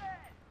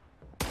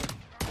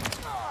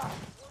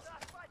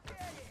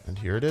 And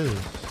here it is.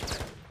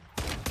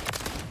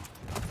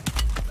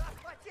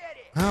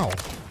 Ow.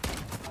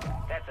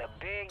 That's a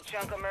big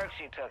chunk of mercs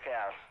you took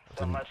out.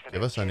 So Didn't much for give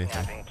the us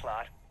anything. kidnapping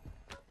plot.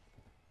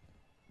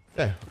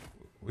 Okay,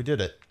 we did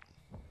it.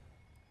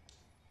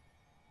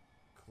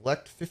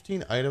 Collect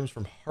 15 items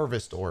from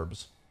Harvest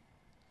Orbs.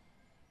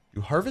 Do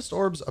Harvest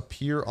Orbs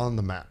appear on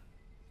the map?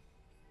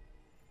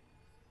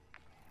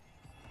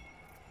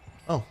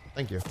 Oh,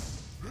 thank you.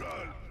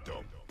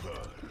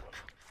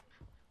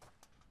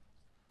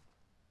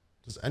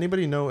 Does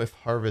anybody know if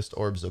Harvest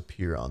Orbs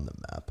appear on the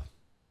map?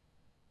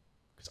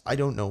 Because I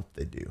don't know if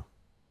they do.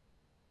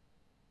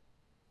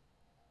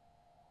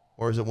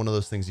 Or is it one of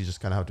those things you just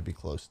kind of have to be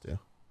close to?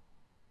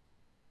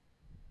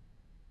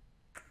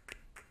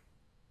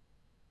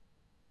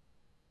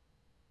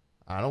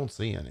 I don't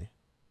see any.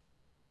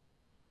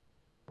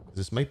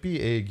 This might be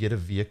a get a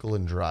vehicle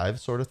and drive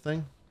sort of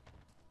thing.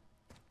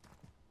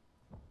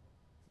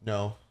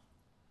 No.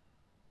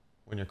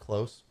 When you're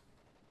close.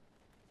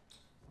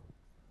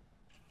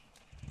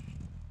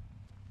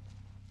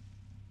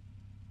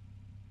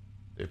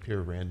 They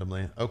appear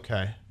randomly.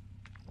 Okay.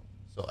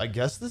 So I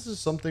guess this is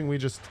something we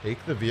just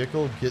take the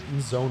vehicle, get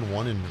in zone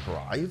 1 and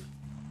drive?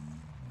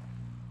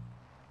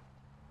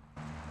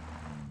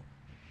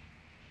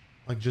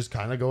 Like, just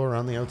kind of go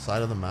around the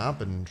outside of the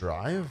map and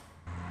drive?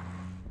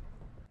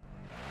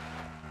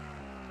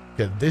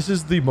 Okay, this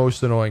is the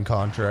most annoying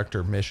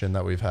contractor mission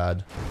that we've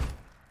had.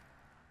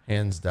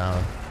 Hands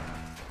down.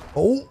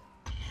 Oh!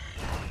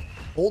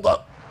 Hold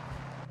up.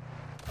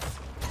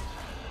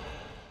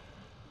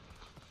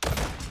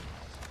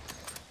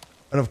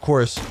 And of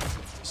course,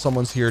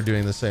 someone's here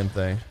doing the same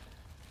thing.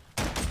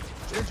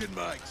 Changing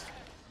mags.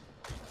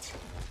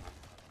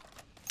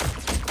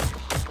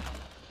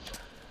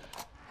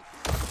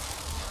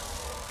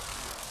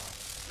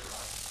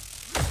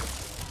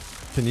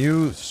 Can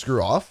you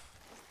screw off?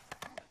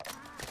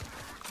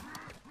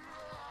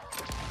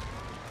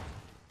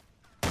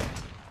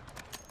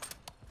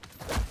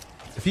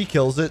 If he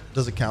kills it,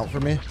 does it count for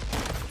me?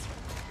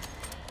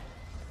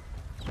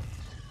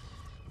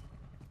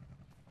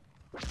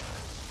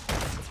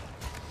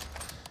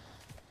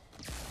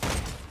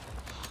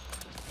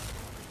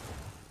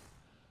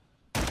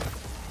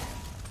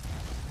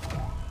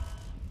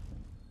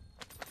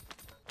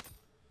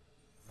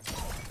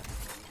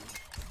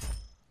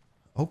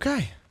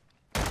 Okay.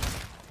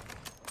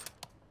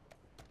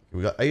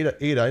 We got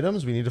eight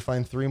items. We need to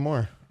find 3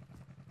 more.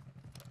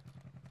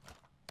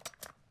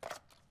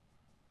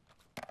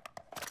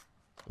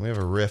 We have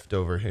a rift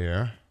over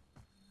here.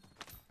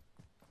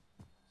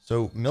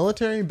 So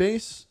military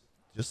base,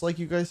 just like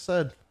you guys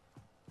said.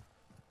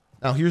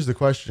 Now here's the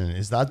question: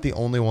 is that the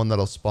only one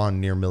that'll spawn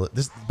near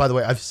this? By the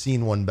way, I've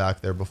seen one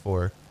back there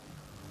before.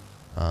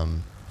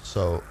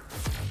 So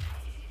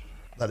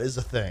that is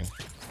a thing.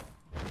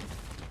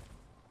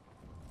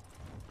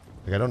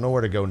 Like, I don't know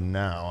where to go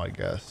now, I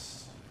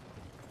guess.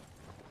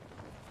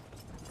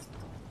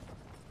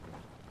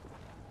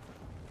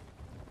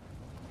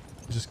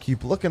 Just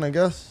keep looking, I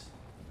guess.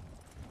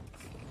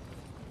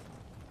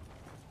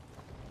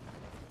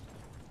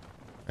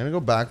 I'm gonna go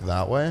back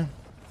that way.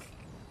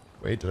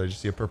 Wait, did I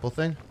just see a purple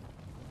thing?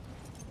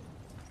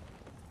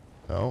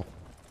 No.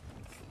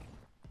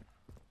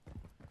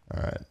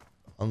 Alright.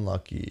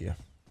 Unlucky.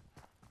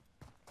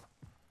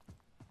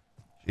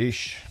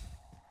 Sheesh.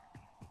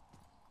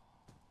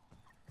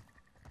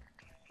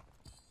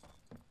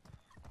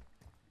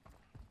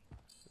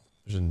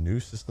 There's a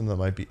new system that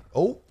might be...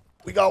 Oh!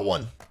 We got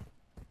one!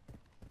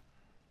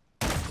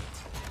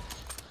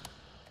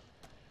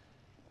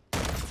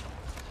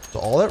 So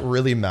all that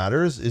really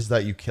matters is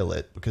that you kill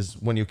it. Because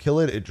when you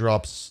kill it, it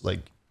drops, like,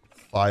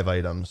 5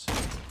 items.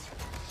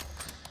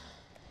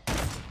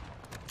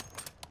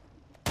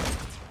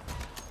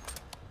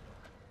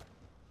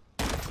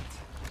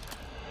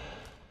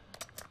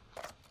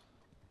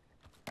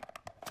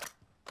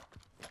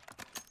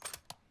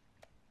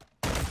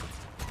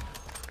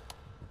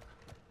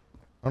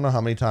 I don't know how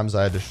many times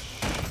I had to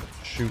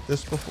shoot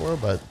this before,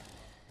 but...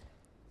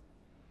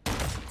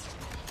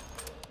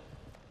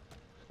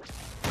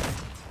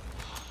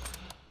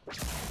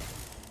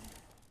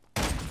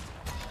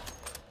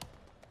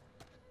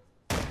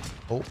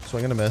 Oh,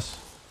 swing and a miss.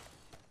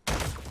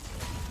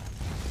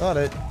 Got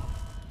it.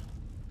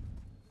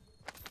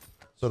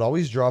 So it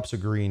always drops a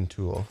green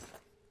tool.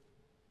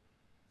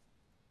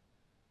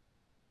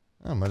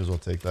 I might as well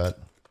take that.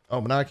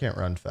 Oh, but now I can't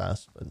run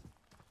fast, but...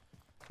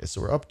 Okay, so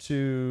we're up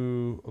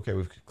to... Okay,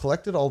 we've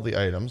collected all the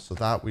items, so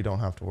that we don't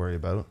have to worry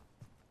about.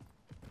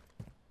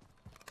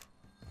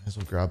 Might as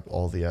well grab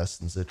all the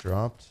essence it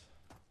dropped.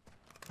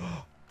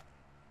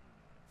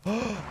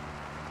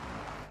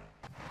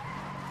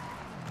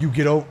 You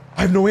get out.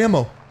 I have no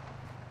ammo.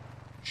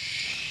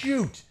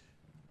 Shoot.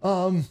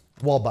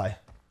 Wall buy.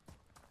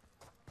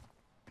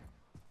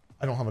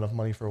 I don't have enough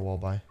money for a wall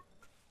buy.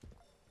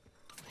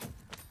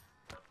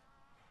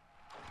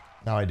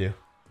 Now I do.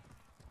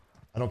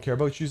 I don't care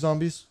about you,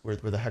 zombies. Where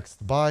the heck's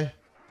the buy?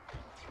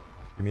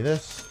 Give me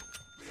this.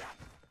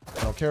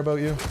 I don't care about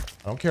you.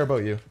 I don't care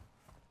about you.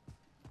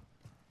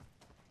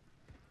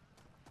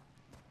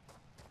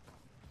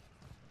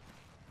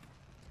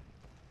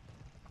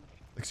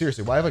 Like,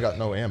 seriously, why have I got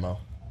no ammo?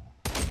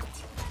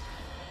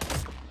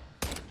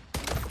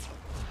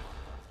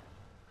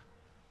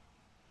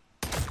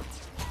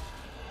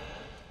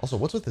 Also,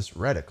 what's with this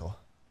reticle?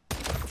 I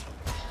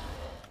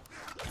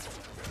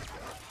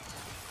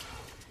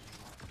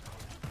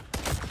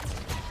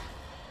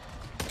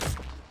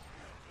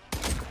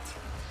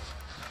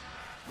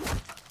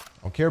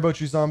don't care about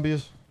you,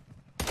 zombies.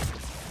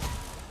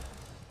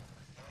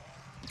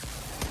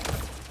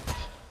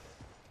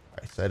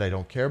 I said I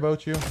don't care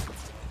about you.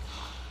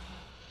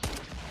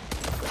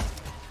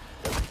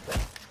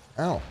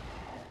 Ow.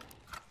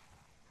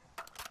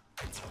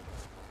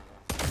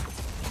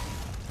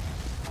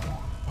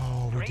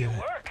 Oh, we did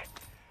it.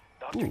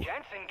 Ooh.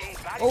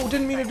 Oh,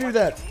 didn't mean to do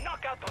that.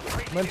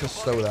 I meant to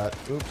stow that.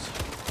 Oops.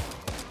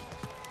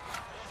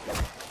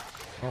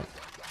 Oh.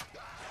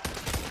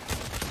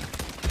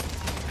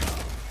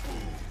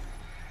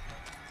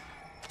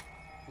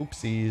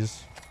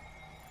 Oopsies.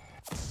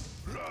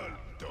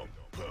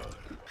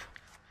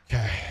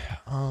 Okay.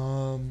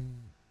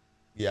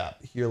 Yeah,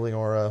 healing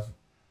aura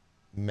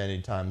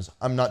many times.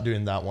 I'm not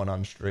doing that one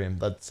on stream.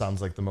 That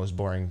sounds like the most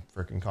boring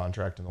freaking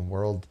contract in the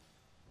world.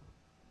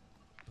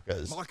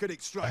 Because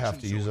I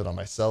have to use it on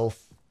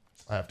myself.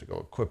 I have to go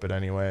equip it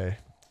anyway.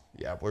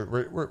 Yeah,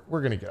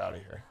 we're gonna get out of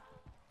here.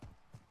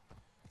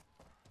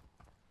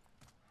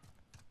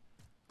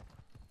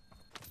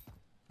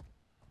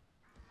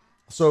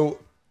 So,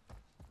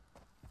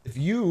 if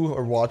you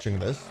are watching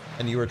this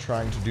and you are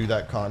trying to do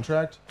that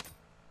contract,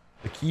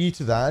 the key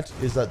to that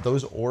is that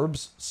those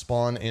orbs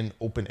spawn in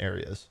open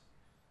areas.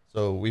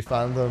 So we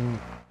found them,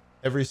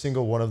 every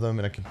single one of them,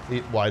 in a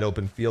complete wide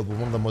open field.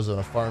 One of them was in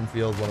a farm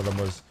field, one of them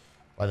was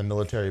by the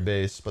military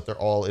base, but they're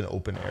all in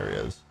open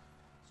areas.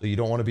 So you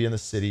don't want to be in the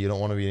city, you don't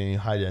want to be in any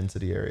high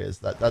density areas.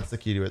 That's the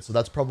key to it. So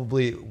that's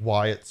probably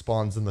why it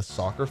spawns in the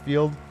soccer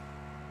field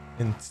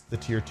in the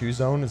tier 2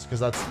 zone, is because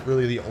that's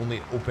really the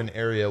only open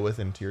area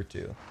within tier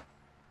 2.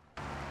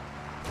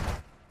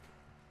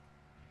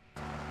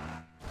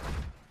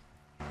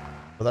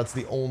 But that's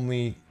the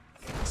only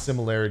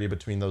similarity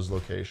between those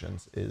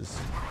locations, is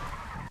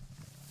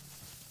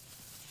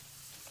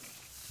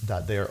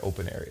that they are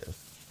open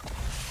areas.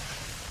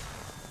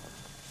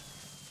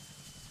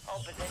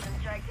 Hold position,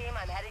 strike team.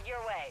 I'm headed your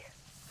way.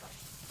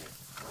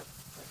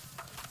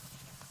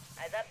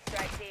 Eyes up,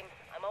 strike team.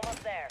 I'm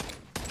almost there.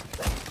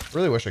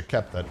 Really wish I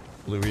kept that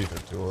blue ether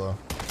tool though.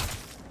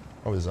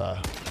 That was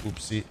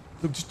oopsie.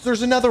 Look,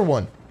 there's another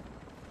one.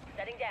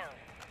 Setting down.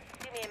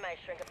 Do me and my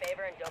shrink a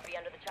favor and don't be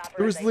under the chopper.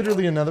 There was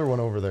literally another one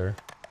over there.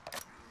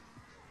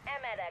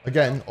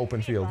 Again,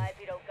 open field.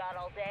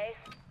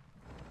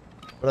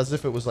 But as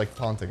if it was like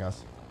taunting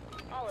us.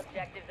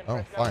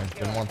 Oh, fine.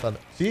 Didn't want that.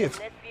 See, it's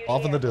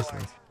off in the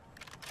distance.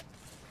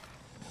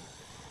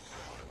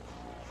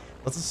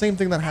 That's the same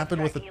thing that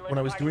happened with when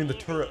I was doing the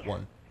turret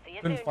one.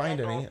 Couldn't find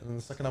any, and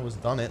the second I was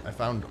done it, I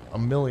found a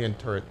million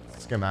turret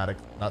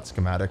not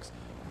schematics,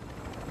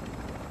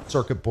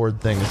 circuit board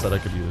things that I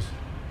could use.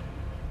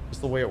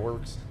 Just the way it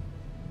works.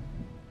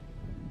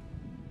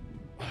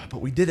 But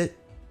we did it.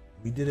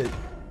 We did it.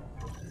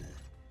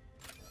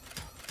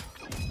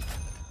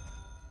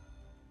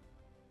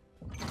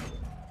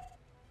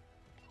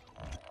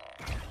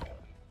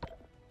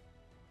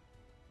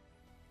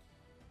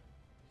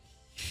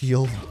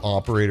 Heal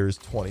operators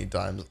 20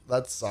 times.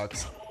 That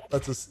sucks.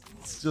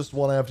 It's just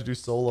one I have to do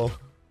solo.